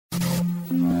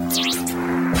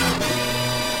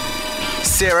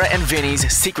Sarah and Vinny's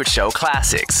Secret Show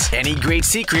Classics. Any great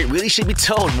secret really should be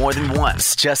told more than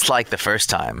once, just like the first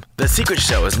time. The Secret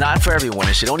Show is not for everyone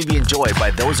and should only be enjoyed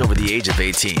by those over the age of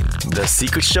 18. The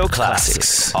Secret Show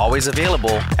Classics. Always available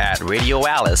at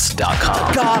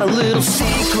RadioAlice.com. Got a little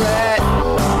secret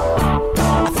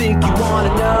I think you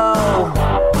want to know.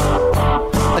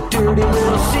 A dirty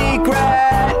little secret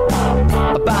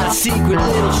about a secret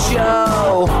little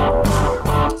show.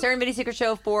 Sarah and Vinny Secret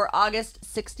Show for August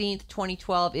 16th,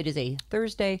 2012. It is a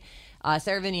Thursday.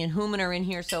 Sarah, Vinny, and Hooman are in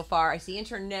here so far. I see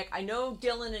intern Nick. I know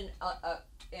Dylan and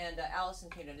Allison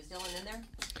came in. Is Dylan in there?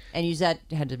 And Yuzette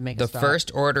had to make a stop. The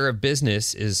first order of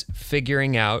business is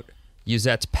figuring out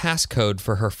Yuzette's passcode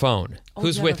for her phone. Oh,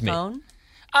 Who's you have with a me? phone?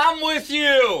 I'm with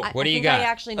you. What do you I got? think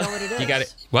I actually know what it is. You got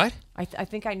it. What? I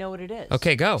think I know what it is.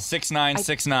 Okay, go.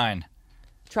 6969.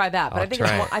 Try that. But I'll I think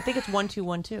try it's it. I think it's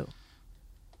 1212.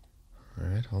 All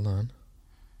right, hold on.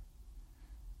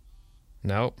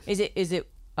 Nope. Is it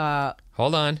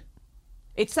Hold on.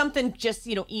 it's something just,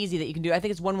 easy that you can do. I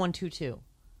think it's 1122.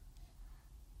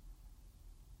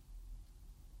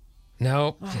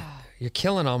 Nope. You're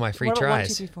killing all my free What about 1, 2,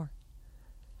 tries. 3, 4?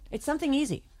 It's something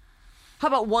easy. How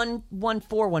about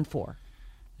 11414?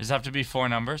 Does it have to be 4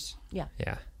 numbers? Yeah.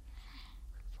 Yeah.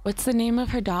 What's the name of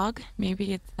her dog?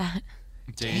 Maybe it's that.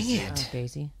 Daisy. Oh,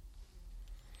 Daisy.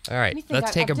 All right, Let me think.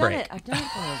 let's take I've a done break. it. I've done it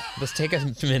for Let's take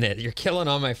a minute. You're killing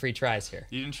all my free tries here.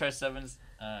 You didn't try 7s.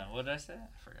 What did I say? I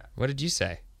forgot. What did you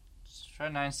say? Just try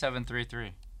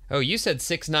 9733. Oh, you said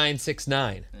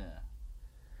 6969. Yeah.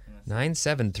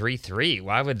 9733.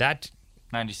 Why would that?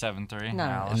 97.3. No.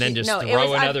 Alice. And then just No, it throw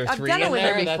was- another I've 3 done it in with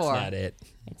her there? That's before. not it.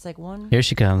 It's like one. Here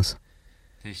she comes.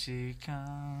 Here she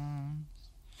comes.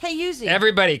 Hey, Yuzi.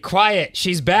 Everybody, quiet.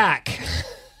 She's back.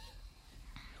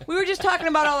 We were just talking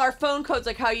about all our phone codes,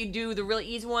 like how you do the really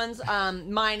easy ones.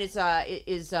 Mine is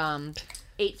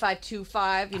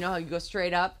 8525. You know how you go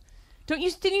straight up. Didn't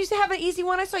you used to have an easy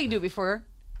one? I saw you do it before.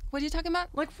 What are you talking about?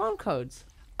 Like phone codes.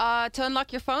 To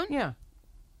unlock your phone? Yeah.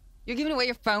 You're giving away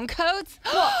your phone codes?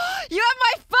 You have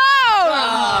my phone!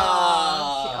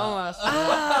 Almost.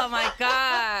 Oh, my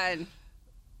God.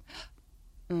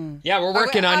 Yeah, we're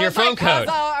working on your phone code.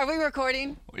 Are we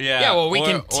recording? Yeah, well, we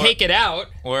can take it out.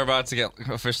 We're about to get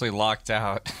officially locked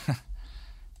out.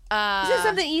 Is it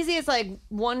something easy? It's like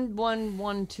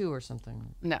 1112 or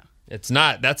something. No. It's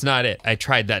not. That's not it. I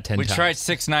tried that 10 We times. tried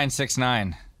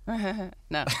 6969.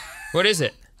 No. What is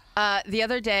it? The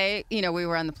other day, we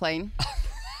were on the plane,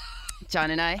 John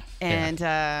and I,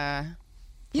 and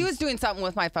he was doing something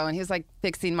with my phone. He was like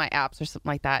fixing my apps or something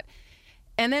like that.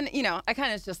 And then, I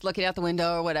kind of just looking out the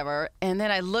window or whatever. And then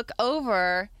I look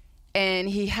over and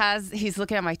he's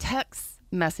looking at my text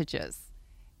messages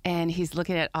and he's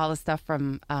looking at all the stuff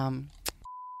from,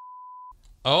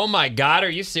 Oh my God, are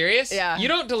you serious? Yeah. You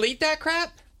don't delete that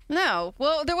crap? no,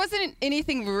 well, there wasn't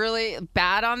anything really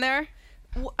bad on there.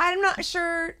 I'm not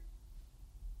sure.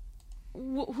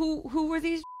 Who were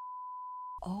these?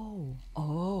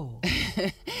 Oh.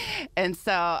 And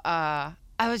so I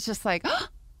was just like, oh,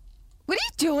 what are you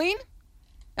doing?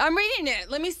 I'm reading it.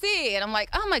 Let me see. And I'm like,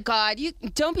 oh my God, you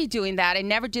don't be doing that. I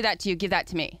never do that to you. Give that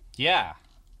to me. Yeah.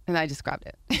 And I just grabbed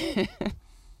it.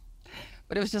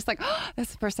 But it was just like, oh, that's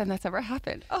the first time that's ever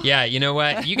happened. Oh. Yeah, you know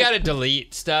what? You got to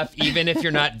delete stuff even if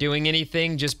you're not doing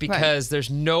anything just because there's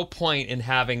no point in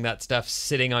having that stuff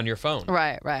sitting on your phone.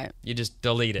 Right. You just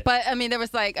delete it. But there was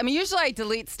usually I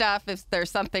delete stuff if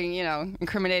there's something,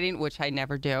 incriminating, which I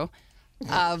never do.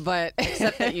 But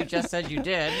Except that you just said you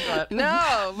did. But.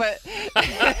 no, but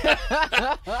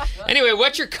Anyway,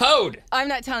 what's your code? I'm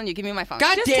not telling you. Give me my phone.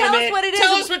 God Just damn tell it. us what it is.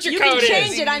 Tell us what your you code can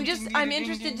change is. it. I'm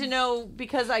interested to know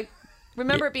because I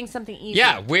remember it being something easy.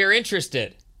 Yeah, we're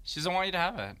interested. She doesn't want you to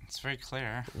have it. It's very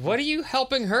clear. What are you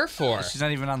helping her for? She's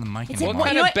not even on the mic It's anymore. What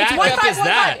kind you know of what? It's backup is 1515.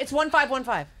 that? It's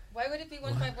 1515. Why would it be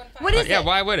 1515? What is Yeah, it?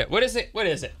 why would it? What is it? What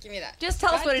is it? Give me that. Just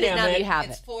tell us what it is damn now it. that you have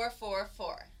It's it.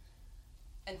 444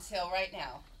 until right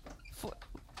now.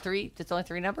 3? That's only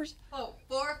 3 numbers? Oh,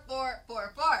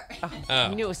 4444. I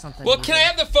knew it was something. Well, easy. can I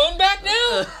have the phone back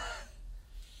now?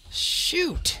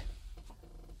 Shoot.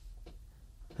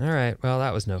 All right. Well,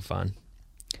 that was no fun.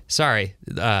 Sorry,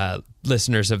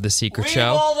 listeners of The Secret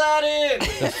Show. all that in.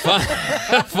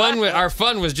 Our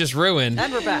fun was just ruined.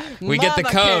 And we're back. We get the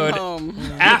Mama came code home.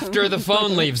 after the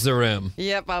phone leaves the room.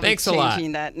 Yep, I'll Thanks be a lot.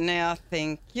 changing that now.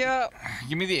 Thank you.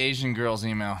 Give me the Asian girl's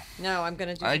email. No, I'm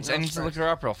going to do I something need else to look first. her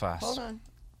up real fast. Hold on.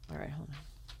 All right, hold on.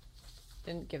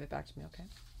 Didn't give it back to me, okay?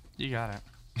 You got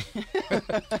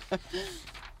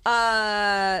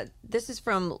it. This is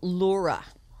from Laura.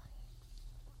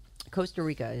 Costa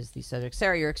Rica is the subject.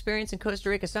 Sarah, your experience in Costa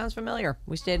Rica sounds familiar.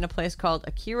 We stayed in a place called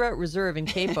Akira Reserve in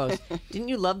Capos. Didn't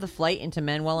you love the flight into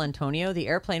Manuel Antonio? The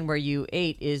airplane where you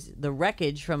ate is the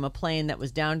wreckage from a plane that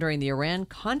was down during the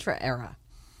Iran-Contra era.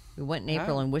 We went in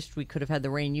April and wished we could have had the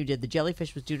rain you did. The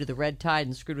jellyfish was due to the red tide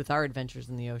and screwed with our adventures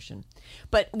in the ocean.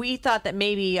 But we thought that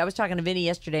maybe, I was talking to Vinny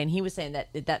yesterday, and he was saying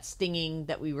that stinging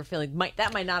that we were feeling, might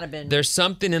not have been. There's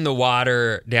something in the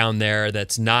water down there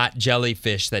that's not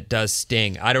jellyfish that does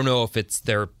sting. I don't know if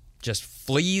they're just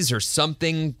fleas or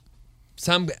something.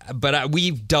 But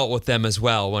we've dealt with them as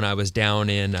well when I was down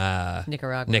in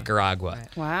Nicaragua.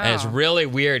 Right. Wow. And it's really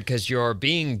weird because you're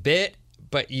being bit,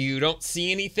 but you don't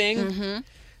see anything.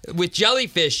 Mm-hmm. With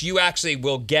jellyfish, you actually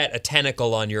will get a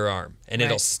tentacle on your arm, and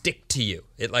it'll Right. stick to you.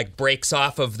 It like breaks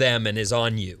off of them and is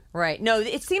on you. Right. No,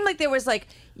 it seemed like there was like,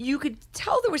 you could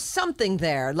tell there was something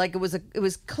there. Like it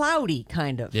was cloudy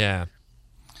kind of. Yeah.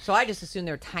 So I just assumed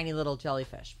they were tiny little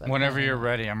jellyfish. But Whenever you're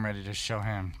ready, I'm ready to show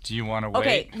him. Do you want to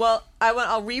Okay, wait? well,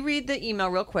 I'll reread the email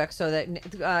real quick so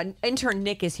that intern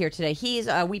Nick is here today. He's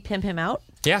we pimp him out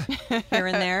Yeah. here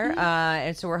and there,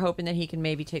 and so we're hoping that he can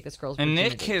maybe take this girl's And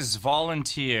virginity. Nick has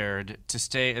volunteered to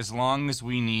stay as long as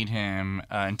we need him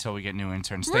until we get new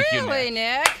interns. Thank you, Really,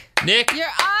 Nick. Nick? Nick, You're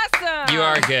awesome. you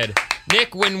are good.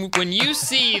 Nick, when you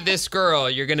see this girl,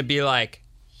 you're going to be like,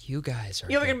 you guys are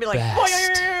You're the gonna be like,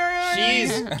 best.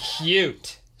 She's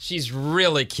cute. She's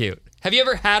really cute. Have you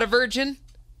ever had a virgin?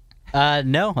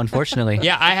 No, unfortunately.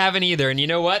 Yeah, I haven't either. And you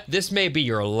know what? This may be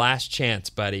your last chance,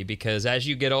 buddy, because as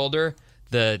you get older,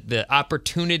 the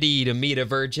opportunity to meet a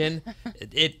virgin,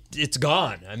 it's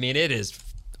gone. I mean, it is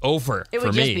over It for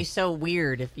would me. just be so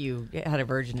weird if you had a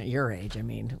virgin at your age. I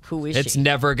mean, who is It's she?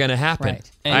 never going to happen.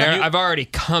 Right. And I've already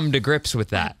come to grips with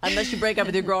that. Unless you break up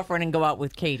with your girlfriend and go out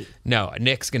with Katie. No,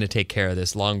 Nick's going to take care of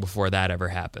this long before that ever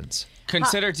happens.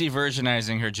 Consider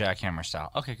de-virginizing her jackhammer style.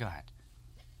 Okay, go ahead.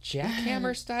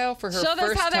 Jackhammer style for her Show us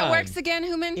first how that time. works again,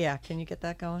 Human. Yeah, can you get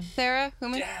that going? Sarah,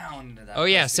 Human. Down to that. Oh,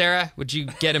 yeah, Sarah, would you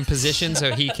get in position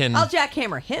so he can... I'll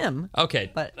jackhammer him,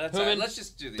 Okay, but Human, let's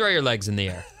just do throw your legs in the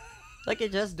air. like you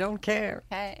just don't care.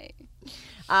 Hey.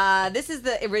 This is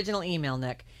the original email,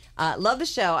 Nick. Love the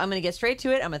show. I'm going to get straight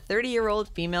to it. I'm a 30-year-old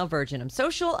female virgin. I'm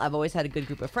social. I've always had a good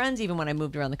group of friends, even when I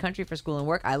moved around the country for school and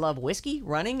work. I love whiskey,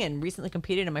 running, and recently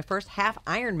competed in my first half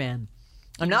Ironman.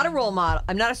 I'm not a role model.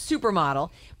 I'm not a supermodel,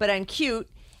 but I'm cute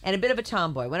and a bit of a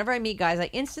tomboy. Whenever I meet guys, I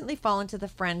instantly fall into the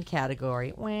friend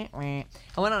category. Wah, wah.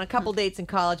 I went on a couple dates in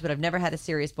college, but I've never had a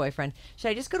serious boyfriend. Should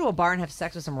I just go to a bar and have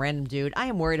sex with some random dude? I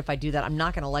am worried if I do that, I'm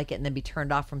not going to like it and then be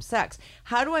turned off from sex.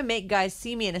 How do I make guys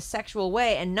see me in a sexual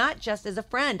way and not just as a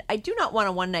friend? I do not want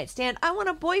a one-night stand. I want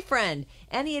a boyfriend.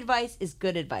 Any advice is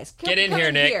good advice. Get in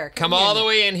here, Nick. Come all the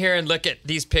way in here and look at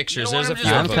these pictures. You don't There's a want him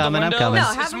few just of I'm them. coming, I'm coming. No,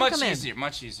 have It's him much come in. easier,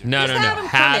 much easier. No. Just have him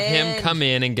Have come him in. come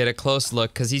in and get a close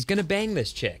look because he's going to bang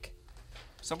this chick.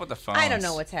 What's up with the phones? I don't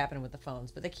know what's happening with the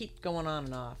phones, but they keep going on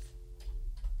and off.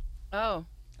 Oh.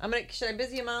 Should I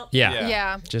busy him out? Yeah.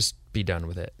 Yeah. Just be done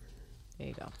with it. There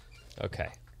you go. Okay.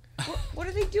 What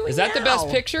are they doing Is that the now? best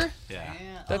picture? Yeah.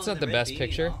 That's not the best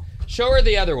picture. Show her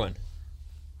the other one.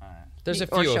 There's a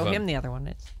Or few show of them. him the other one.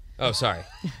 It's Oh, sorry.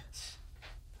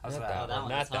 How's Not that? that one.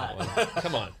 Not that one.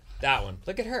 Come on. That one.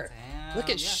 Look at her. Look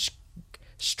at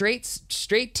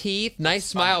straight teeth, nice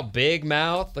smile, big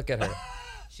mouth. Look at her.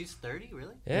 She's 30,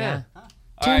 really? Yeah. All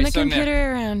Turn right, the so Nick,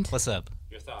 computer around. What's up?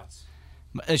 your thoughts?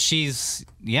 She's,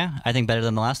 I think better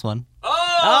than the last one.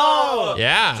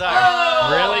 Yeah.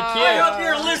 Really cute.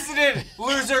 You're listening,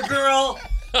 loser girl.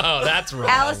 Oh, that's wrong.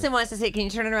 Allison wants to see it. Can you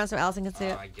turn it around so Allison can see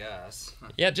it? I guess.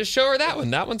 Yeah, just show her that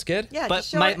one. That one's good. Yeah, But just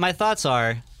show my, it. my thoughts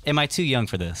are, am I too young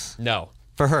for this? No.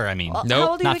 For her, I mean. Well, Nope,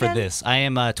 how old are Not you for again? this. I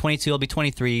am 22. I'll be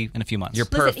 23 in a few months. You're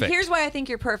Listen, perfect. here's why I think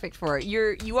you're perfect for it.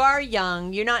 You are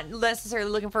young. You're not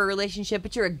necessarily looking for a relationship,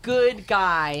 but you're a good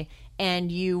guy, and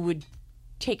you would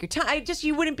take your time.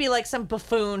 You wouldn't be like some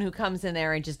buffoon who comes in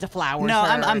there and just deflowers No, her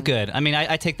I'm and- good. I mean,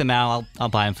 I take them out. I'll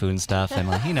buy them food and stuff, and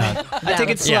I take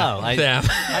it slow. Yeah. Yeah.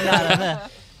 I'm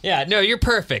not. Yeah, no, you're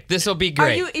perfect. This will be Are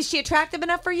great. you? Is she attractive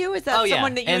enough for you? Is that Oh, yeah.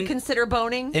 someone that you would And- consider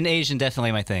boning? An Asian,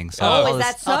 definitely my thing. So Oh, I'll, is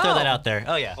that I'll throw so? that out there.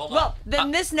 Oh yeah. Well,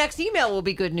 then this next email will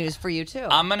be good news for you too.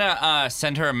 I'm gonna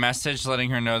send her a message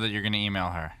letting her know that you're gonna email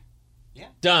her.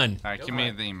 Done. All right, give me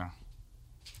the email.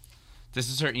 This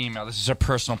is her email. This is her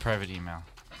personal private email.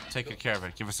 Take good care of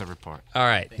it. Give us a report. All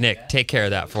right, Nick, take care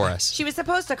of that for us. She was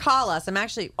supposed to call us. I'm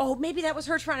actually. Oh, maybe that was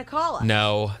her trying to call us.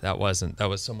 No, that wasn't. That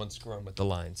was someone screwing with the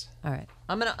lines. All right.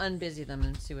 I'm going to unbusy them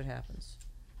and see what happens.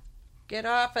 Get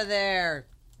off of there.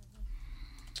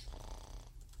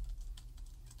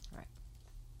 All right.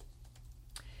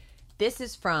 This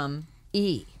is from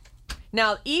E.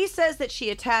 Now, E says that she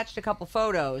attached a couple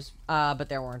photos, but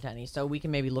there weren't any, so we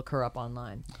can maybe look her up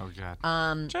online. Oh,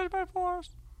 God. Judge by force.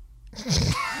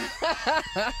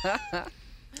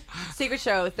 Secret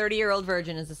Show, 30-year-old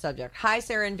virgin is the subject. Hi,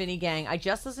 Sarah and Vinny gang. I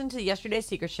just listened to yesterday's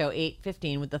Secret Show,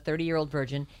 8:15, with the 30-year-old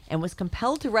virgin, and was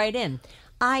compelled to write in.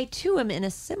 I, too, am in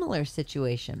a similar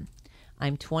situation.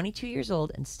 I'm 22 years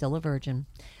old and still a virgin.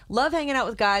 Love hanging out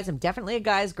with guys. I'm definitely a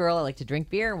guy's girl. I like to drink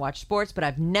beer and watch sports, but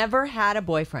I've never had a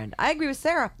boyfriend. I agree with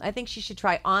Sarah. I think she should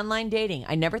try online dating.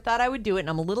 I never thought I would do it, and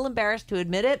I'm a little embarrassed to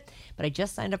admit it, but I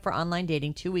just signed up for online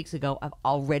dating 2 weeks ago. I've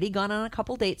already gone on a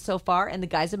couple dates so far, and the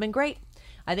guys have been great.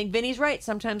 I think Vinny's right.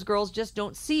 Sometimes girls just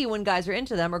don't see when guys are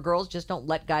into them, or girls just don't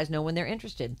let guys know when they're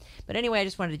interested. But anyway, I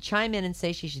just wanted to chime in and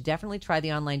say she should definitely try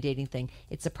the online dating thing.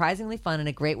 It's surprisingly fun and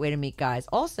a great way to meet guys.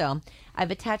 Also,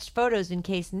 I've attached photos in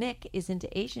case Nick is into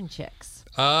Asian chicks.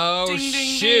 Oh, Ding,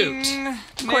 ding, shoot. ding.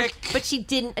 Of course, Nick. but she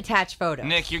didn't attach photos.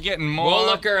 Nick, you're getting more. We'll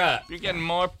look her up. You're getting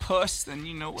more puss than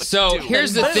you know what So to do.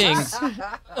 here's the thing.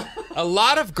 A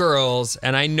lot of girls,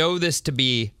 and I know this to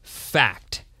be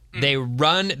fact,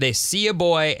 they see a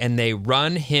boy and they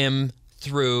run him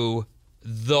through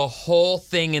the whole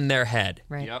thing in their head.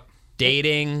 Right. Yep.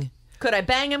 Dating, Could I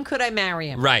bang him? Could I marry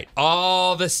him? right,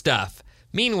 all the stuff.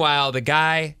 Meanwhile, the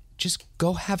guy, just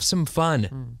go have some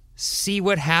fun. See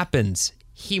what happens.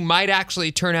 He might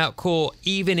actually turn out cool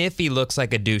even if he looks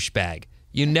like a douchebag.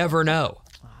 You never know.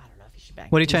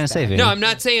 What are you trying to say, Vinny? No, I'm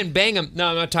not saying bang him. No,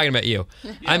 I'm not talking about you.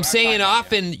 I'm saying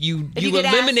often you you get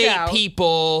asked eliminate out-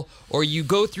 people, or you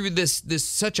go through this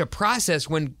such a process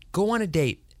when go on a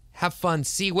date, have fun,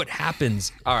 see what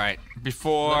happens. All right.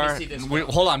 Before Let me see this one.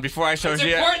 hold on, before I show It's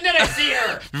you, important that I see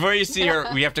her. before you see her,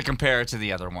 we have to compare her to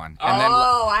the other one. And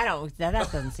Oh, I don't. That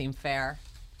doesn't seem fair.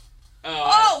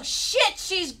 Oh shit,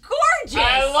 she's gorgeous.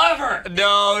 I love her.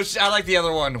 No, I like the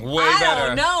other one way I better.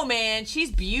 don't know, man.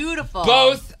 She's beautiful.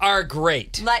 Both are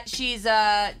great. Like she's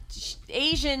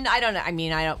Asian. I don't know. I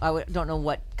mean, don't know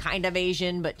what kind of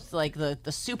Asian, but like the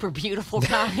super beautiful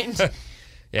kind.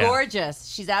 Yeah. Gorgeous.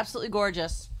 She's absolutely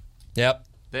gorgeous. Yep.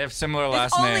 They have similar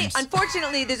There's last names.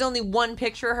 Unfortunately, there's only one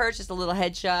picture of her. It's just a little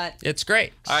headshot. It's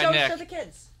great. All right, Nick. Show the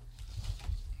kids.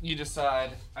 You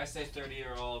decide. I say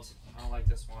 30-year-old. I don't like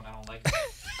this one. I don't like this.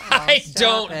 I stop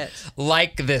don't it.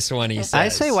 like this one, he says. I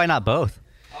say why not both?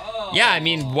 Yeah, I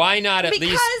mean, why not at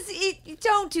Because least... you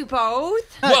don't do both.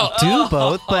 Well, Do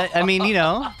both, but I mean, you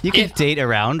know, you can date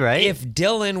around, right? if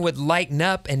Dylan would lighten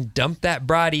up and dump that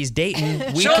broad he's dating,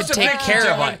 we Show could us a take picture,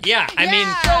 care of Dylan. it. Yeah, I mean,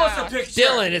 Show us a picture.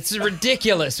 Dylan, it's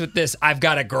ridiculous with this I've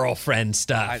got a girlfriend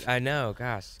stuff. I know,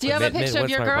 gosh. Do you have a Admit, picture of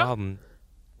what's your my girl? problem?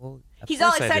 Well, of He's all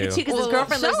course I excited do. too because his Well,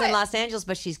 girlfriend show lives in it. Los Angeles,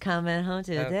 but she's coming home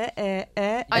to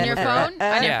On your phone?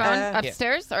 On your Yeah. phone?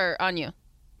 Upstairs or on you?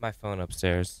 My phone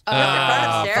upstairs. Oh, your phone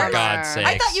upstairs? for God's sake.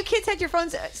 I thought you kids had your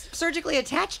phones surgically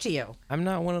attached to you. I'm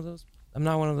not one of those. I'm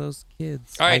not one of those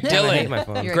kids. All right, I kinda Dylan. hate my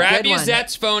phone. You're a Grab good one.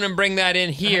 Yuzette's phone and bring that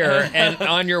in here, and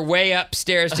on your way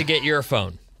upstairs to get your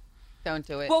phone. Don't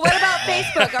do it. Well, what about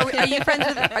Facebook?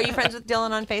 Are you friends with Dylan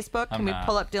on Facebook? Can I'm we not.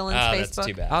 pull up Dylan's Oh, Facebook? that's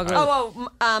too bad. I'll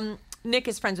go. Nick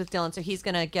is friends with Dylan, so he's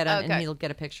gonna get him and Okay. he'll get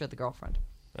a picture of the girlfriend.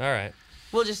 All right.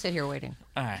 We'll just sit here waiting.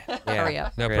 All right. yeah, Hurry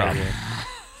up. No great problem. idea.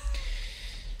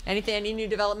 Any new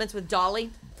developments with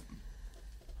Dolly?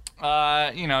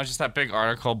 Just that big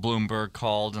article Bloomberg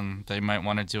called, and they might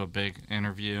want to do a big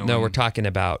interview. No, and- we're talking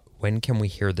about when can we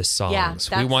hear the songs? Yeah, we that's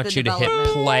want the you to hit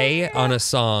development. play on a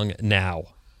song now.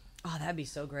 Oh, that'd be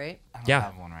so great. I don't Yeah.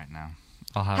 have one right now.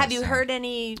 I'll have Have it you soon. heard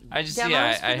any I just demos?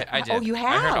 yeah, for the- I did. Oh, you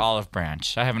have? I heard Olive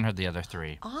Branch. I haven't heard the other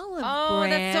three. Olive Oh,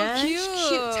 that's so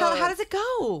Branch. cute. How does it go?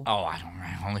 Oh, I don't.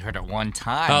 I only heard it one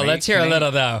time. Oh, Are you let's hear a kidding?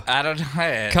 little, though. I don't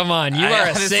know. Come on, you I are a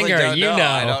honestly singer, don't you know. know.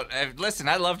 I don't, listen,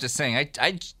 I love to sing.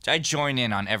 I join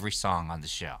in on every song on the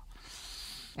show.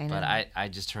 I know. But I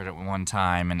just heard it one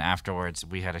time, and afterwards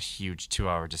we had a huge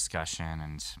 2-hour discussion,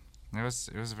 and it was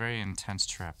a very intense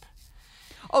trip.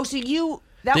 Oh, so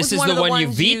that This was is one the of the one you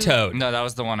ones vetoed. No, that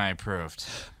was the one I approved.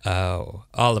 Oh,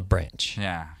 Olive Branch.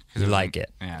 Yeah. 'cause You was- like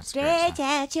it. Yeah, it's a great. Stretch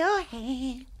out your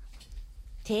hand.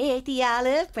 Take the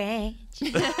olive branch. Oh,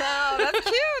 that's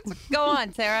cute. Go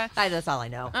on, Sarah. That's all I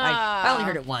know. I only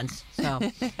heard it once. So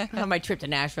on my trip to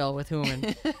Nashville with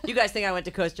Hooman. You guys think I went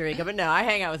to Costa Rica, but no, I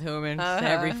hang out with Hooman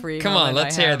every free. Come on, moment I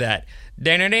let's hear have. that. Put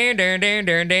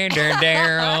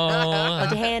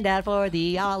your hand out for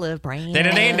the olive branch. If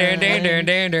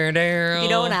you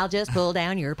don't, I'll just pull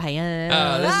down your pants.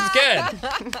 Oh, this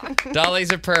is good.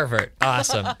 Dolly's a pervert.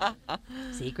 Awesome.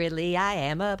 Secretly, I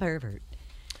am a pervert.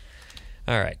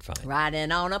 All right, fine.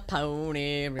 Riding on a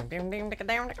pony.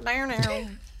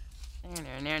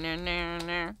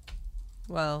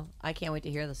 Well, I can't wait to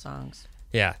hear the songs.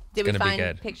 Yeah, Did it's we gonna be find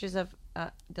good. pictures of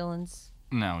Dylan's?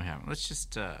 No, we haven't. Let's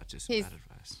just He's- bad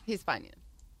advice. He's fine.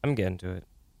 I'm getting to it.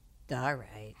 All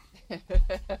right.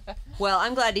 Well,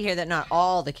 I'm glad to hear that not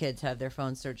all the kids have their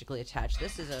phones surgically attached.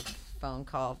 This is a phone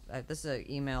call. This is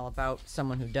an email about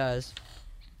someone who does.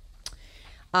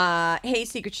 Hey,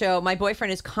 Secret Show. My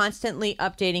boyfriend is constantly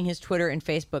updating his Twitter and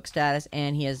Facebook status,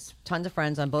 and he has tons of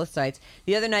friends on both sites.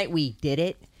 The other night, we did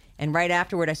it, and right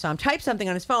afterward, I saw him type something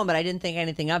on his phone, but I didn't think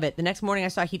anything of it. The next morning, I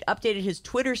saw he'd updated his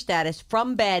Twitter status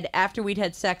from bed after we'd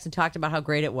had sex and talked about how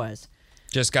great it was.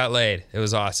 Just got laid. It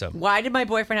was awesome. Why did my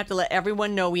boyfriend have to let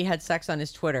everyone know we had sex on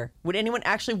his Twitter? Would anyone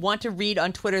actually want to read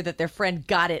on Twitter that their friend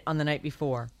got it on the night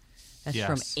before? That's Yes.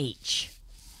 from H.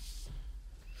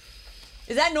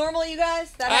 Is that normal, you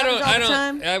guys? That I happens don't. all I the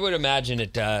time? don't. I would imagine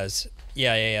it does.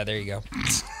 Yeah. There you go.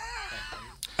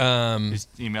 He's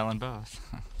emailing both.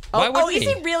 Why Oh, wouldn't is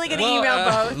he really going to Well, email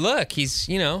both? Look, he's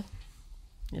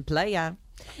Playa.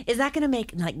 Is that going to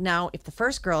make, like, now, if the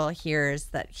first girl hears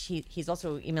that he's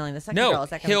also emailing the second girl, No, is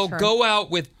that going he'll to turn... go out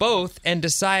with both and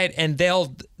decide, and the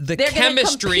They're gonna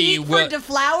chemistry compete will. for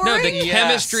deflowering? No, the Yes.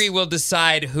 chemistry will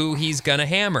decide who he's gonna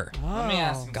hammer. Let me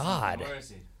ask him. God. Where is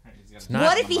he?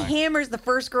 What if he hammers the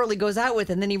first girl he goes out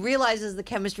with, and then he realizes the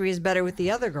chemistry is better with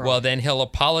the other girl? Well, then he'll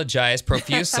apologize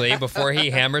profusely before he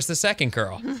hammers the second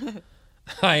girl.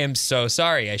 I am so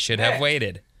sorry. I should have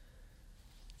waited.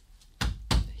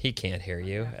 He can't hear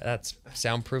you. That's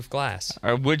soundproof glass.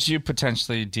 Or would you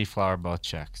potentially deflower both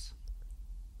chicks?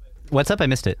 What's up? I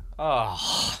missed it.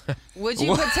 Would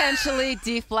you potentially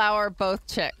deflower both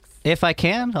chicks? If I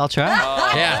can, I'll try.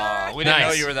 Yeah. We didn't know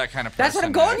Nice. you were that kind of person. That's what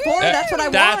I'm going for. That's what I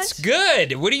want. That's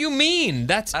good. What do you mean?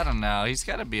 That's I don't know. He's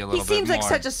got to be a He little bit seems like more.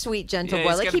 such a sweet, gentle Yeah, boy.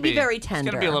 he's Like gotta he'd be be- very he's tender.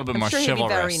 gotta be a little bit I'm more sure he'd be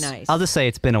very chivalrous. nice. I'll just say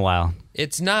it's been a while.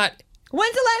 it's not.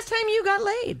 When's the last time you got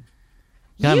laid?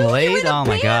 Got you laid? were in a Oh my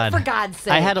band, god! for God's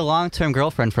sake. I had a long-term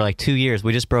girlfriend for like 2 years.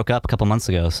 We just broke up a couple months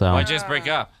ago, so Why'd you just break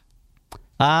up?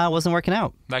 wasn't working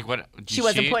out. Like what? Did She you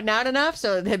wasn't cheat? putting out enough,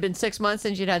 so it had been 6 months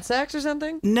since you'd had sex or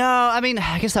something? No, I mean,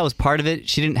 I guess that was part of it.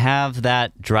 She didn't have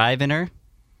that drive in her,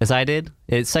 as I did.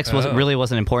 Sex really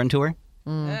wasn't important to her,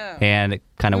 and it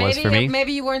kind of was for me.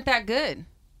 Maybe you weren't that good.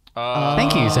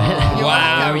 Thank you, Zed.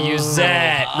 Wow, you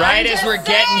Zed. Right as we're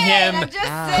getting him I'm just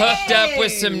hooked up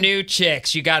with saying. some new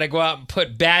chicks, you got to go out and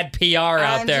put bad PR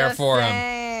out I'm there just for him.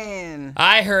 saying.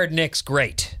 I heard Nick's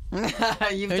great. You've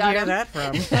Where'd you done get him. that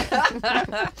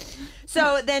from?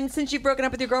 So then, since you've broken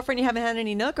up with your girlfriend, you haven't had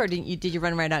any nook, or did you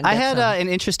run right out and I get had some? an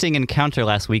interesting encounter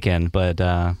last weekend, but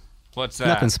What's that?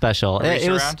 nothing special. A reach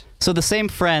It was around? so the same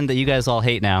friend that you guys all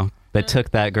hate now that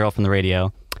took that girl from the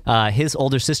radio. His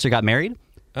older sister got married.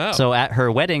 Oh. So at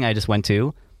her wedding I just went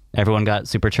to, everyone got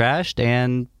super trashed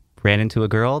and ran into a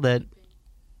girl that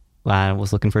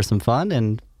was looking for some fun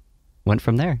and went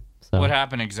from there. So What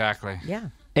happened exactly? Yeah.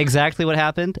 exactly what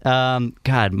happened.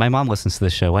 God, my mom listens to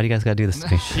this show. Why do you guys got to do this to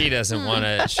me? She doesn't want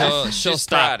to. She'll She's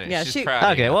stop. proud of- Yeah, she's she- proud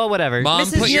of Okay, you. well, whatever. Mom,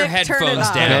 Mrs. put your Nick, turn it headphones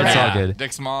off. down. No, it's all Yeah. good.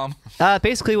 Dick's mom.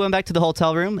 Basically, went back to the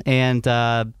hotel room and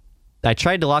I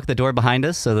tried to lock the door behind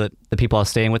us so that the people I was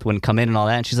staying with wouldn't come in and all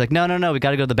that. And she's like, no, we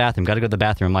got to go to the bathroom. Got to go to the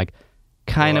bathroom. I'm like,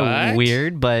 kind What? of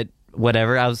weird, but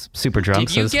whatever. I was super drunk,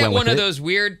 Did so you just get went one with of it. those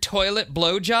weird toilet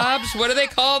blowjobs? What do they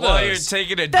call Well, you're those?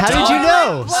 taking a How did you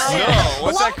know? No,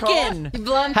 what's that called? Blumpkin.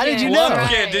 Blumpkin. How did you know?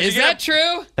 Blumpkin. Did Is you that get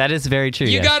true? That is very true.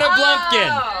 You yes. got a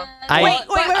blumpkin. I, Wait.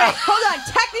 Hold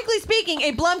on. Technically speaking,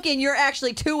 a blumpkin, you're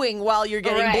actually tooing while you're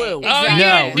getting Right. blue. Oh, Exactly. you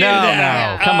didn't do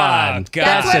that. no, come Oh, on. God.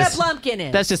 That's That's what just a blumpkin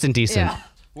is. that's just indecent. Yeah.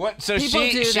 What? So People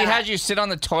do she that. had you sit on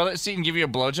the toilet seat and give you a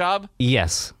blowjob?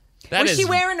 Yes. That Was is she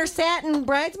wearing her satin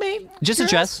bridesmaid? Just a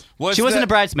dress. Was She wasn't the- a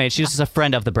bridesmaid. She was just a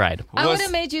friend of the bride. I would Was-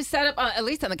 have made you set up at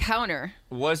least on the counter.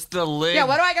 Was the lid? Yeah,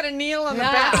 why do I got to kneel on the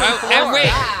Yeah. bathroom Oh, floor? and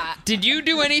wait, did you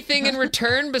do anything in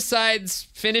return besides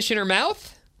finish in her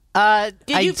mouth?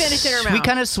 Did you finish in her We mouth?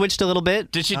 kind of switched a little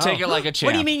bit. Did she take it like a champ?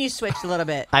 What do you mean you switched a little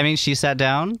bit? I mean, she sat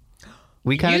down.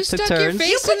 We kind You of took stuck your turns. face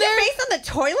You in put your there? face on the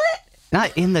toilet?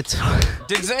 Not in the toilet.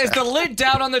 Is the lid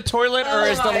down on the toilet or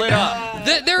is the lid up?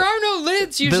 There are no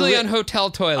lids usually lid- on hotel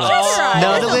toilets.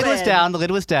 No, the Little lid was bit. down. The lid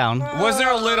was down. Was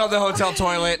there a lid on the hotel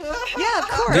toilet? Yeah, of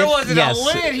course. There wasn't Yes. a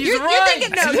lid. He's You're right.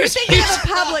 thinking you're thinking of a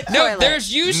public No, toilet.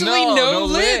 there's usually No, no no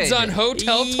lids lid. on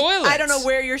hotel toilets. I don't know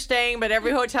where you're staying, but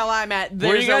every hotel I'm at,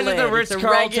 there's you guys a at the lid. It's a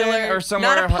Ritz-Carlton regular, or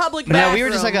somewhere? Not a public No, bathroom. we were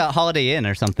just like a Holiday Inn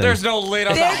or something. There's no lid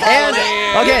on the There's a Holiday lid.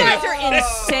 Inn. Okay. You guys are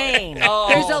insane.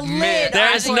 There's a lid. man. on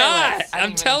There's toilets. not.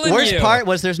 I'm telling Worst you. part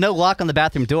was there's no lock on the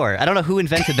bathroom door. I don't know who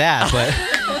invented that, but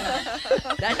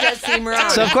That does seem wrong.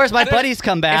 so of course my buddies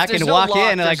come back there's and no walk lock,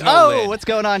 in and like, there's no oh, lid." what's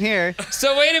going on here?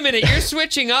 So wait a minute, you're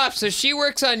switching off. So she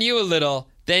works on you a little.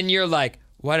 Then you're like,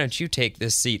 why don't you take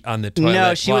this seat on the toilet?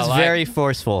 No, she was while I-" very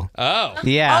forceful. Oh.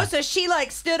 Yeah. Oh, so she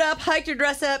like stood up, hiked her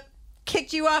dress up,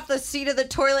 kicked you off the seat of the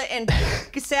toilet, and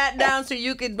sat down so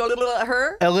you could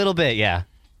her? A little bit, yeah.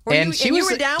 And she you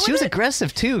was were down with she was it?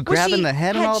 aggressive too, Was grabbing she- the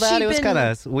head and had all that. she It was been- kind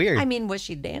of weird. I mean, was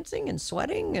she dancing and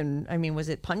sweating? And I mean, was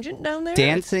it pungent down there?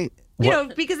 Dancing. You What-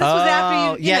 know, because this was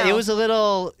after you. you yeah, know. it was a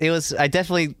little. It was. I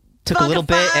definitely took a little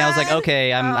bit, and I was like,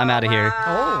 okay, I'm out of here.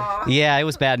 Oh. Yeah, it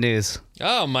was bad news.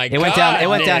 Oh my god. It went down. It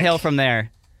went Nick. downhill from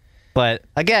there. But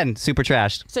again, super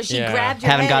trashed. So she Yeah. grabbed your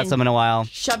Haven't head got and some in a while.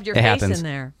 shoved your It face happens. in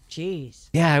there. Jeez.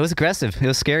 Yeah, it was aggressive. It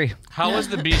was scary. How was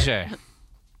the BJ?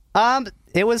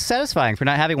 It was satisfying for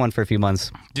not having one for a few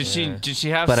months. Did she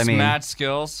have But I mean- mad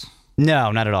skills?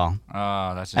 No, not at all.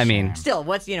 Oh, that's a I mean- shame. Still,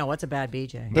 what's a bad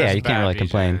BJ? Yeah, There's you can't bad really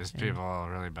complain. BJs, people,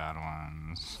 really bad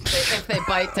ones. If they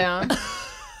bite down.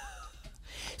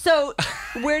 So,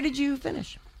 where did you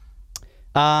finish?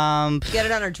 Get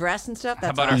it on her dress and stuff. How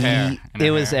That's about her hair? And It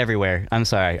her was hair? everywhere. I'm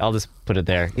sorry. I'll just put it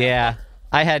there. Yeah,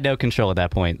 I had no control at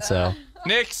that point. So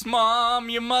Nick's mom,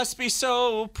 you must be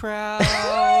so proud.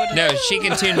 No, she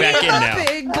can tune back in now.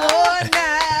 Big boy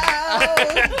now.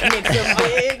 Nick's a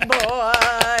big boy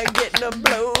getting a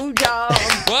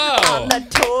blowjob Whoa. on the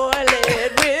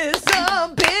toilet with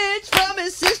some bitch from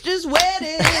his sister's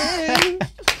wedding.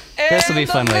 this will be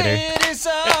fun later.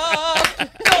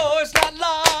 Door's not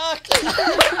locked.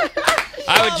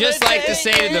 I would just like to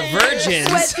say to the virgins.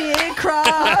 Sweaty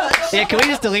crotch. Yeah, can we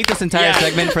just delete this entire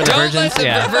segment for the Don't virgins? let the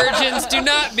Yeah. virgins do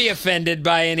not be offended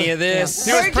by any of this.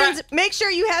 Virgins, make sure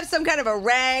you have some kind of a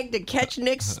rag to catch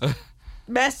Nick's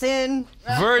mess in.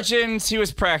 Virgins, he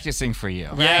was practicing for you.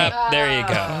 Yep, there you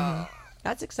go.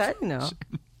 That's exciting, though.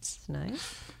 It's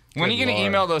nice. When are you going to Lord.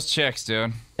 email those chicks,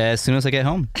 dude? As soon as I get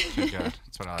home, Good.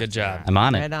 That's what I like Good to job. hear. I'm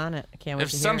on Right it. on it. I can't wait If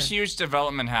to some hear. huge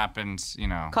development happens,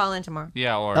 Call in tomorrow.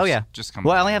 yeah, or Oh yeah. just come.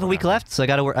 Well, I by, only have a week whatever. left, so I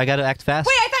gotta act fast.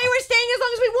 Wait, I thought you were staying as long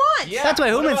as we want. Yeah, That's what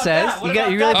Hooman about says. that? What You got-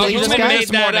 about you really that? believe this Hooman guy? made Made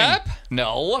that morning. up?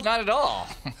 No, not at all.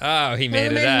 Oh, he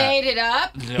made it Hooman up. made it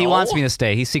up. He wants me to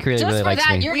stay. He secretly Just really for likes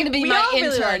that, me. you're going to be We my all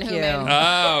really intern, like you. Hooman.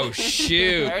 Oh, I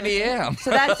shoot. already am. So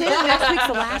that's it. Next week's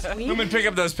the last week. Hooman, pick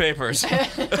up those papers. We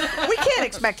can't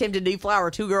expect him to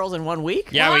deflower 2 girls in 1 week.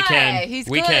 Yeah, we Why? can. He's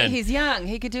we good. can. He's young.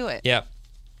 He could do it. Yep.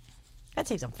 That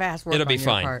takes some fast work. It'll be on your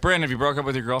fine. part. Bryn, have you broke up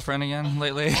with your girlfriend again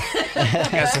lately? you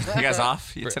guys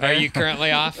off today? Are you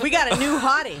currently off? We got a new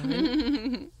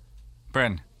hottie.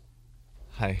 Bryn?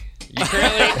 Hi.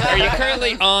 Are you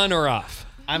currently on or off?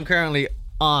 I'm currently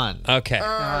on. Okay.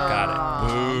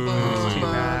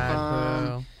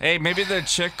 Got Hey, maybe the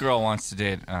chick girl wants to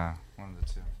date one of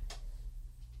the two.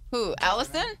 Who,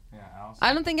 Allison? Yeah, Allison.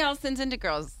 I don't think Allison's into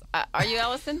girls. Are you,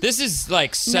 Allison? it. This is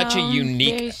like such a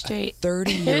unique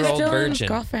 30-year-old virgin.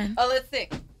 girlfriend. Oh, let's see.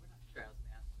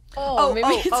 Oh, maybe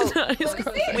it's oh. not his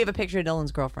girlfriend. We have a picture of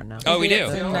Dylan's girlfriend now. Oh, we do.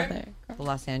 Another. The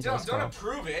Los Angeles girl.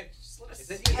 approve it.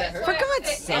 For God's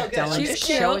sake, Dylan, She's just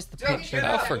cute. show us the picture.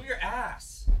 Oh, for your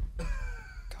ass.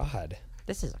 God.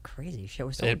 This is a crazy show.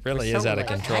 We're so, It really we're is so, out of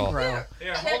like, control. aggro.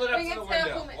 Here, hold it up Bring to it the to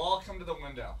window. Hooman. We'll all come to the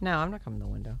window. No, I'm not coming to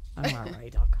the window. I'm all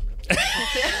right. I'll come to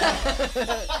the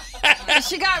window.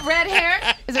 She got red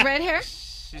hair. Is it red hair?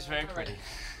 She's very pretty.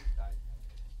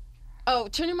 Oh,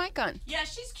 turn your mic on. Yeah,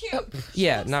 she's cute.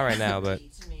 Yeah, not right now, but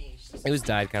it was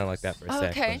dyed kind of like that for a sec.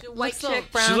 Okay. but- White Looks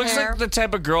chick, brown She looks hair. like the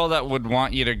type of girl that would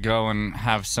want you to go and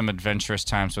have some adventurous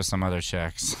times with some other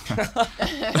chicks.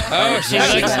 Oh, she Yeah,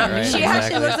 looks. right, right, She actually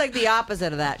exactly. looks like the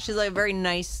opposite of that. She's like a very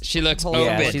nice. She looks wholesome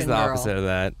Yeah, open. she's the girl. opposite of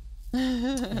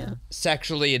that.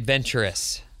 Sexually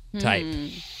adventurous type.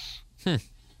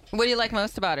 What do you like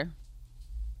most about her?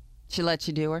 She lets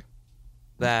you do her.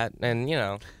 That and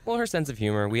well, her sense of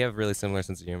humor. We have a really similar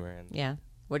sense of humor. And Yeah.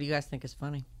 What do you guys think is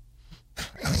funny?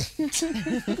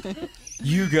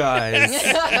 you guys.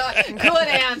 Good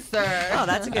answer. Oh,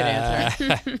 that's a good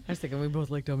answer. I was thinking we both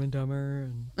like Dumb and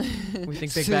Dumber, and we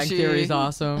think Big Bang Sushi. Theory is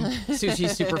awesome.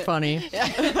 Sushi's super funny.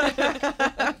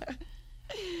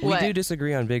 We What? do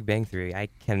disagree on Big Bang Theory. I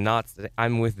cannot.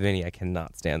 I'm with Vinny. I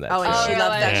cannot stand that. Oh, and show. she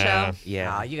loves that Yeah. show.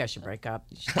 Yeah. Oh, you guys should break up.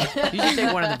 You should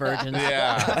take one of the virgins.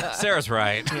 Yeah, Sarah's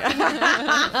right.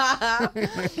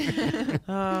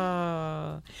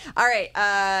 Oh. All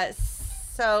right.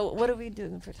 So what are we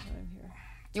doing for time here?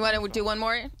 You want to do one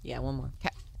more? Yeah, one more. 'Kay.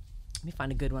 Let me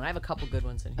find a good one. I have a couple good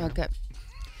ones in here. Okay.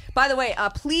 By the way,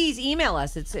 please email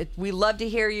us. We love to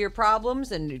hear your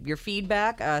problems and your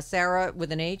feedback. Sarah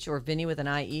with an H or Vinny with an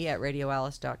IE at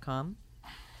radioalice.com.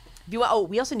 If you want,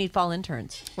 we also need fall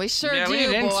interns. We sure Yeah, do, we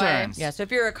need boy. interns. Yeah, so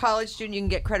if you're a college student, you can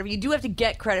get credit. You do have to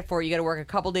get credit for it. You got to work a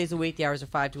couple days a week. The hours are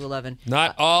 5 to 11.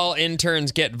 Not all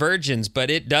interns get virgins, but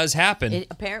it does happen.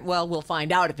 Well, we'll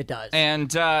find out if it does.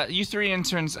 And you 3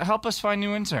 interns, help us find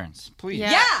new interns, please.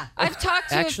 Yeah. I've talked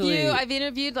to Actually- a few. I've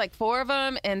interviewed like 4 of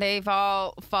them, and they've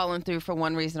all fallen through for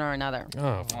one reason or another.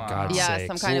 Oh, for God's Yeah, sakes.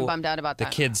 so I'm kind of bummed out about The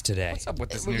that. kids today. What's up with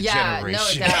this new Yeah, no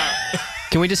generation? doubt.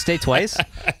 Can we just stay twice?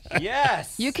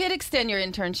 Yes. You could extend your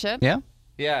internship. Yeah.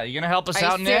 Yeah, you gonna help us Are you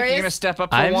out, Nick? You serious? gonna step up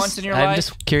for I'm once in your I'm life?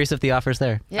 just curious if the offer's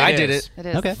there. Yeah, I did it. It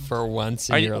is. Okay. For once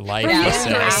Are in you- your life, Yeah. he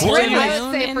says. Will you- I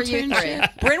would say for you 3.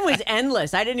 Bryn was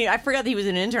endless. I forgot that he was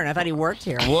an intern. I thought he worked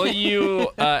here. Will you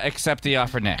accept the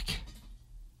offer, Nick?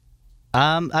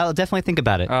 I'll definitely think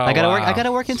about it. Oh, I gotta work. wow. I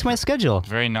gotta work into my schedule.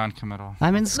 Very non-committal.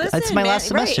 I'm in. it's my last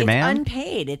semester, right, man. It's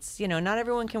unpaid. It's not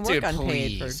everyone can work Dude,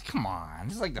 unpaid. please, come on.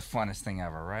 This is like the funnest thing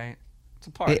ever, right? It's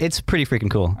a party. It's pretty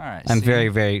freaking cool. All right, I'm see? very,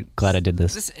 very glad I did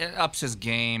this. This ups his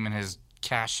game and his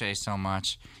cachet so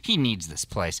much. He needs this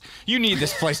place. You need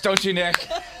this place, don't you, Nick?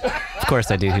 Of course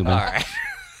I do, Human. All right.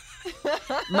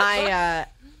 My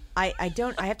I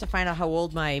have to find out how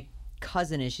old my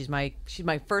cousin is. She's my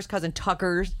first cousin,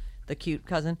 Tucker's, the cute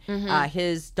cousin.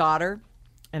 His daughter,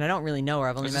 and I don't really know her.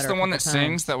 I've only Is met this her the a one couple that times.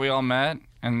 sings that we all met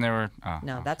and they were? Oh,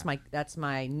 No, okay. that's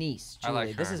my niece, I Julie.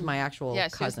 like This her. is my actual Yeah,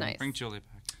 she was cousin. nice. Bring Julie back.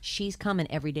 She's coming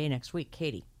every day next week,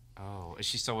 Katie. Oh, is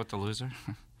she still with the loser?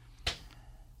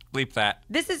 Bleep that.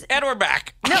 This is And we're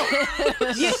back.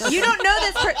 you don't know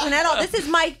this person at all. This is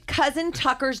my cousin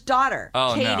Tucker's daughter,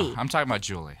 Oh Katie. no, I'm talking about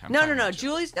Julie. No.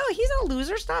 Julie's he's a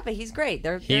loser. Stop it. He's great.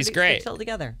 He's they're great. still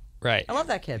together. Right. I love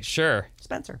that kid, Sure.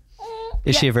 Spencer.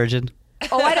 Is she a virgin?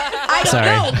 Oh, I don't Sorry.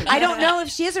 know. I don't know if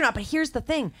she is or not. But here's the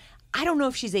thing. I don't know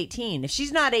if she's 18. If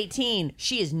she's not 18,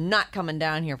 she is not coming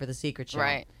down here for the secret show.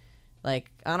 Right.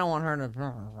 Like, I don't want her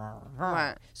to.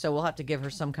 Right. So we'll have to give her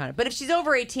some kind of. But if she's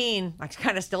over 18, I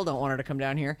kind of still don't want her to come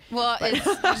down here. Well, it's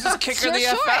Just kick her your the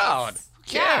F choice. out. Who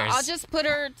Yeah, cares? I'll just put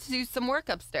her to do some work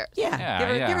upstairs.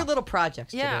 Yeah. Give her little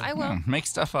projects. Yeah, to I do. will. Make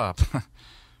stuff up.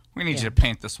 We need you to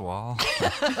paint this wall.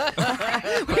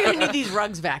 We're gonna need these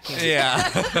rugs vacuumed. Yeah.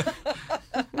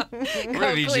 We're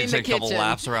gonna need you clean to the take a couple kitchen.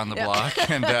 laps around the block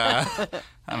and I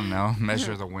don't know,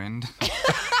 measure the wind.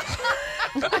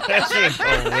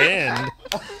 The wind.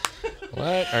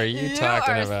 What are you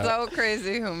talking are about? so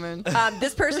crazy, human.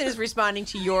 This person is responding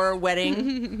to your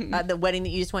wedding, the wedding that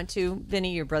you just went to,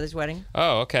 Vinny, your brother's wedding.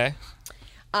 Oh, okay.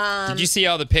 Did you see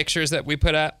all the pictures that we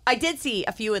put up? I did see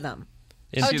a few of them.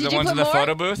 In- See did the you ones put in the more?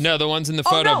 photo booth? no, the ones in the Oh,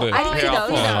 photo no, booth. I didn't see Here, I'll those.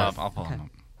 pull them No. up. I'll pull them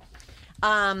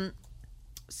up.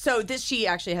 So she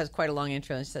actually has quite a long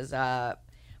intro. It says,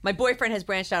 my boyfriend has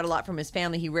branched out a lot from his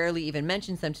family. He rarely even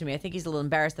mentions them to me. I think he's a little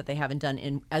embarrassed that they haven't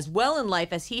done as well in life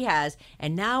as he has.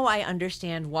 And now I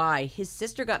understand why. His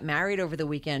sister got married over the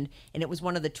weekend, and it was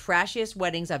one of the trashiest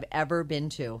weddings I've ever been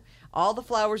to. All the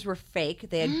flowers were fake.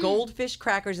 They had goldfish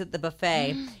crackers at the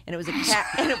buffet, and it was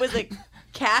a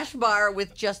cash bar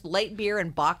with just light beer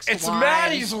and boxed It's wine.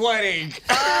 Maddie's wedding.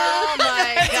 Oh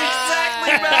my It's god!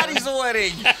 exactly Maddie's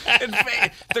wedding.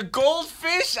 The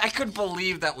goldfish, I couldn't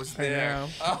believe that was there.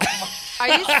 Are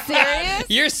you serious?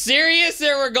 You're serious?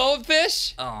 There were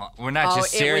goldfish? Oh, we're not Oh,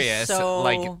 just it was serious. so-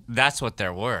 Like that's what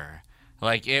there were.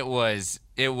 Like it was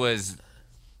the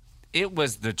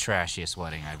trashiest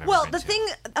wedding I've ever Well, been the to. thing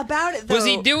about it, though, Was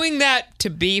he doing that to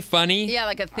be funny? Yeah,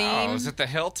 like a theme. Oh, it was at the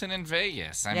Hilton in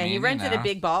Vegas. I Yeah, mean, he rented you know. a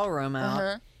big ballroom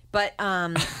out. But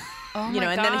Oh you know,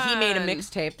 my and then he made a God.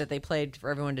 mixtape that they played for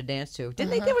everyone to dance to. Didn't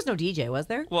they? There was no DJ, was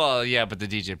there? Well, yeah, but the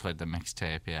DJ played the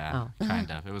mixtape. Yeah, Oh. kind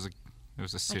of. It was a I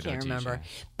pseudo can't DJ. remember.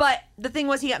 But the thing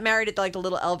was, he got married at the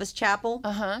little Elvis chapel,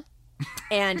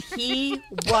 and he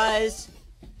was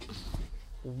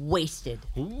wasted.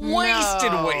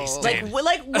 Wasted.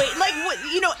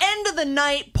 End of the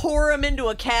night, pour him into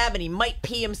a cab, and he might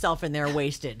pee himself in there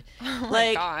wasted.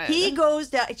 God. He goes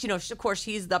down. Of course,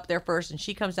 he's up there first, and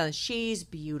she comes down. And she's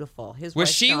beautiful. His Was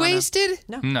wife, she Shauna. wasted?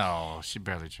 No, she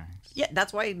barely drinks. Yeah,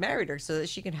 that's why he married her, so that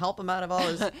she can help him out of all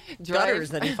his gutters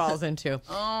that he falls into.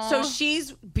 So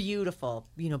she's beautiful,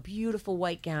 beautiful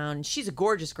white gown. She's a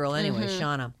gorgeous girl anyway,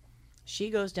 Shauna. She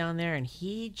goes down there, and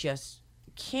he just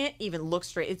can't even look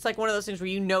straight. It's like one of those things where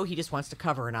he just wants to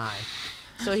cover an eye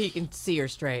so he can see her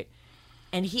straight.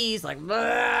 And he's like,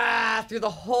 "Blah," through the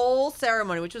whole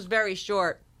ceremony, which was very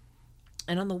short.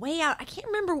 And on the way out, I can't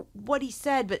remember what he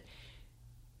said, but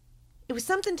it was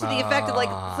something to the effect of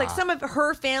it's like some of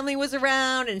her family was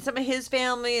around and some of his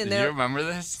family, and Do you they're remember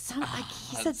this?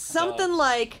 he said something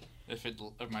like, If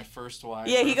my first wife.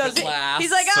 yeah, he goes, he's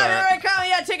like, oh, here I come,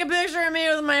 yeah, take a picture of me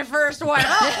with my first wife.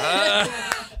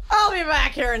 I'll I'll be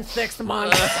back here in 6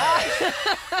 months.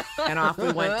 And off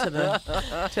we went to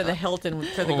the Hilton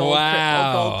for the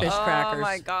goldfish crackers. Oh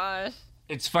my gosh.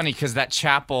 It's funny because that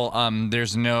chapel,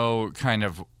 there's no kind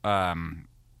of,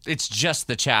 it's just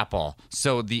the chapel.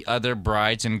 So the other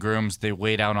brides and grooms, they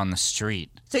wait out on the street.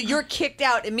 So you're kicked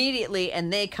out immediately,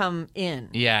 and they come in.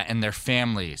 Yeah, and their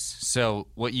families. So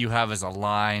what you have is a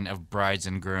line of brides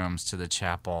and grooms to the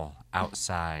chapel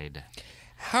outside.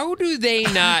 How do they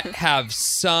not have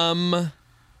some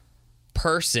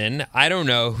person, I don't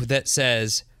know, that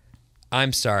says,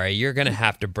 I'm sorry, you're going to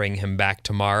have to bring him back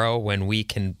tomorrow when we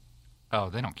can. Oh,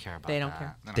 they don't care about that. They don't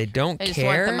care. They don't They care. just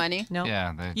want the money. No.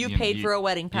 Yeah. You paid for a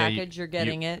wedding package. You're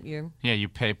getting it. Yeah, you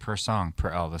pay per song,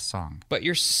 per Elvis song. But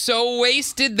you're so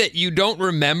wasted that you don't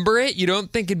remember it? You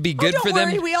don't think it'd be good don't for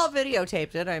worry, them? we all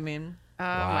videotaped it. I mean, Oh my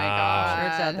god. sure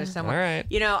it's out there somewhere. All right.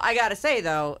 You know, I got to say,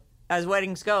 though, as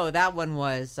weddings go, that one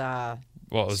was Well,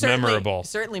 it was certainly- memorable.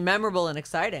 Certainly memorable and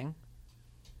exciting.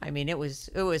 I mean, it was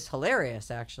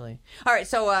hilarious, actually. All right,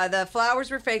 so the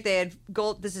flowers were fake. They had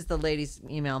gold. This is the lady's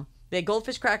email. They had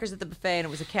goldfish crackers at the buffet, and it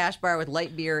was a cash bar with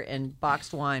light beer and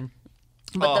boxed wine.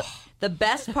 But the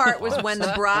best part was when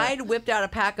the bride whipped out a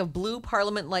pack of blue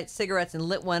Parliament Light cigarettes and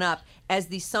lit one up as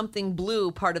the something blue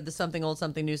part of the something old,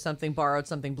 something new, something borrowed,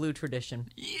 something blue tradition.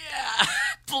 Yeah,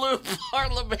 Blue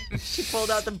Parliament. She pulled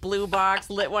out the blue box,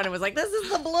 lit one, and was like, "This is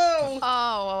the blue." Oh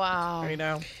wow. I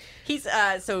know. He's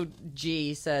so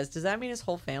G says, does that mean his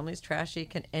whole family's trashy?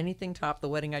 Can anything top the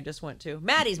wedding I just went to?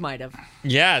 Maddie's might have,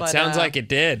 Yeah, it But, sounds like it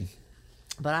did.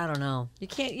 but I don't know. You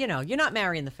can't, you're not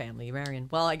marrying the family. You're marrying,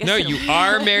 well, I guess. No, you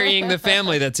are marrying the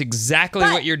family. That's exactly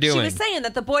But what you're doing. She was saying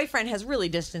that the boyfriend has really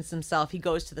distanced himself. He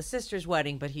goes to the sister's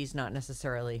wedding, but he's not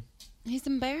necessarily He's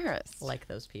embarrassed. like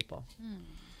those people.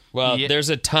 Well, Yeah. there's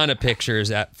a ton of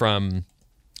pictures from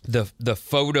the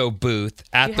photo booth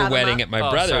at You the have 'em wedding up? at my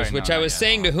Oh, brother's, sorry, which no, I was not yet.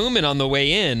 saying to Hooman on the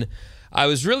way in. I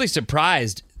was really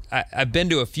surprised. I've been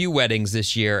to a few weddings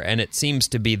this year, and it seems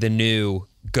to be the new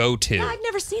go-to. Yeah, I've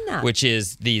never seen that. Which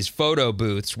is these photo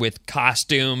booths with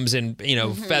costumes and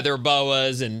feather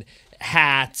boas and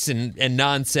hats and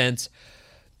nonsense,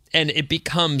 and it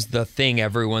becomes the thing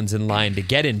everyone's in line to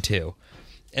get into.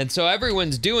 And so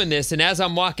everyone's doing this, and as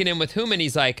I'm walking in with Hooman,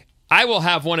 he's like, I will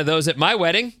have one of those at my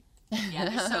wedding. Yeah,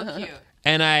 they're so cute.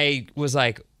 And I was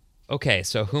like, okay,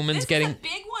 so Hooman's This getting is a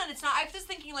big one. It's not. I was just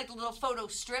thinking like little photo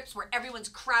strips where everyone's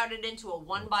crowded into a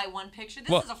 1-by-1 picture.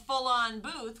 This is a full-on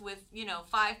booth with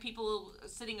 5 people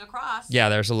sitting across. Yeah,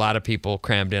 there's a lot of people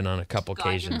crammed in on a couple God,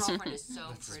 your occasions. girlfriend is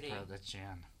so pretty. That's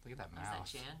Jan. Look at that Is that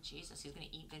mouth. Jan? Jesus, he's gonna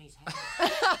eat Vinny's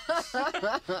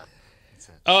head.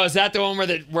 Oh, is that the one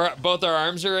where both our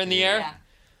arms are in the air? Yeah.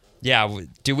 Yeah.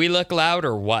 Do we look loud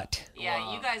or what?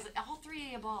 Yeah, you guys, all 3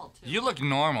 of you bald too. You look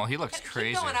normal. He looks Keep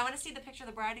crazy. going. I want to see the picture of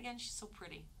the bride again. She's so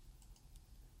pretty.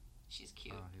 She's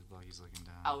cute. He's looking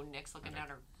down. Oh, Nick's looking down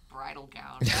her bridal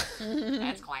gown.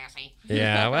 That's classy.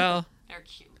 Yeah, well, They're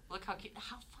cute. Look how cute.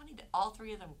 How funny that all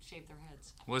 3 of them shaved their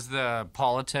heads. Was the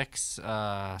politics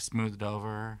smoothed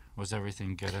over? Was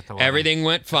everything good at the wedding? everything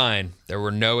went fine. There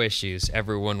were no issues.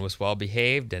 Everyone was well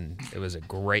behaved, and it was a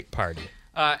great party.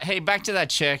 Hey, back to that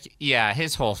chick. Yeah,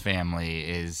 his whole family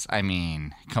is, I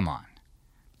mean, come on.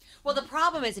 Well, the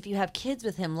problem is if you have kids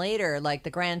with him later, like the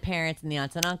grandparents and the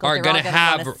aunts and uncles, Are they're gonna all going to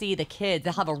want have- to see the kids.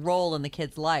 They'll have a role in the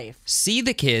kid's life. See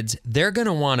the kids. They're going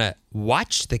to want to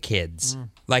watch the kids.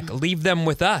 Like, leave them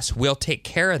with us. We'll take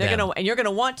care of They're them. gonna, and you're going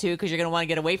to want to because you're going to want to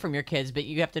get away from your kids, but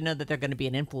you have to know that they're going to be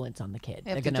an influence on the kid.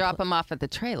 You have They're to gonna drop him off at the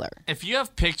trailer. If you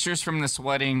have pictures from this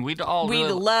wedding, we'd all We'd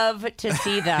really... love to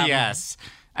see them. Yes.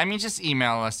 I mean, just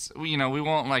email us. We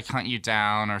won't, hunt you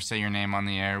down or say your name on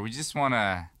the air. We just want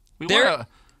to...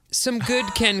 Some good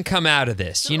can come out of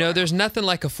this. There's nothing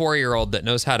like a 4-year-old that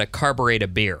knows how to carburate a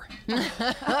beer. And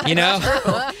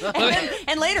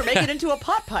later make it into a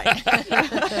pot pipe.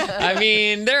 I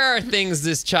mean, there are things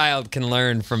this child can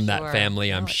learn from that Sure.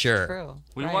 family, I'm No, it's sure. True.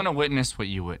 We Right. want to witness what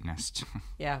you witnessed.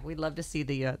 Yeah, we'd love to see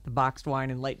the boxed wine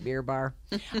and light beer bar.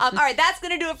 All right, that's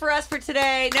going to do it for us for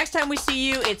today. Next time we see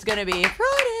you, it's going to be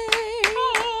Friday.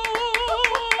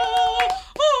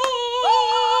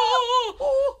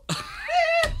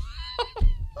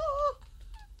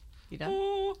 You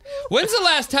done? When's the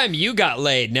last time you got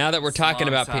laid? Now that we're talking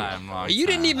Long about time, people, long you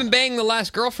didn't time. even bang the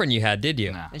last girlfriend you had, did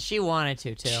you? No. And she wanted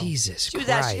to, too. Jesus She was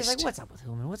Christ! like, what's up with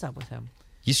him? What's up with him?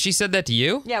 She said that to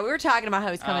you? Yeah, we were talking about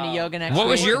how he's coming to yoga next What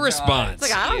week. was your response?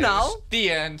 It's like, I don't know. The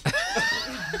end.